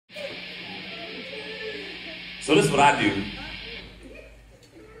So this is what I do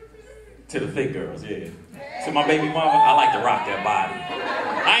to the thick girls, yeah. To my baby mama, I like to rock that body.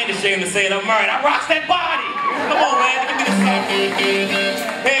 I ain't ashamed to say it, I'm married. I rocks that body. Come on, man, give me the stuff.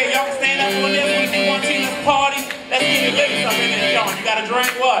 Hey, y'all can stand up on this one if you want to. Let's party. Let's get the ladies up in this joint. You got a drink?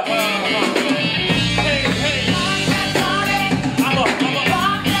 What? Hey, hey.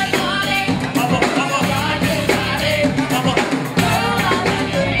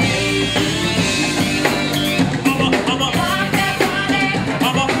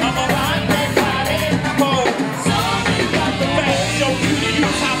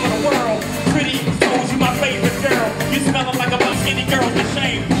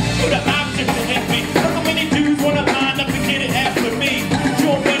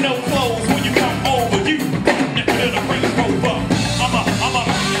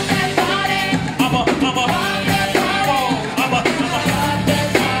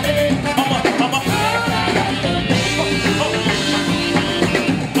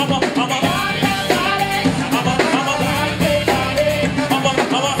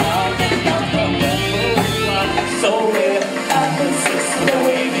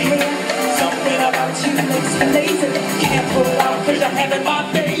 Something about you makes me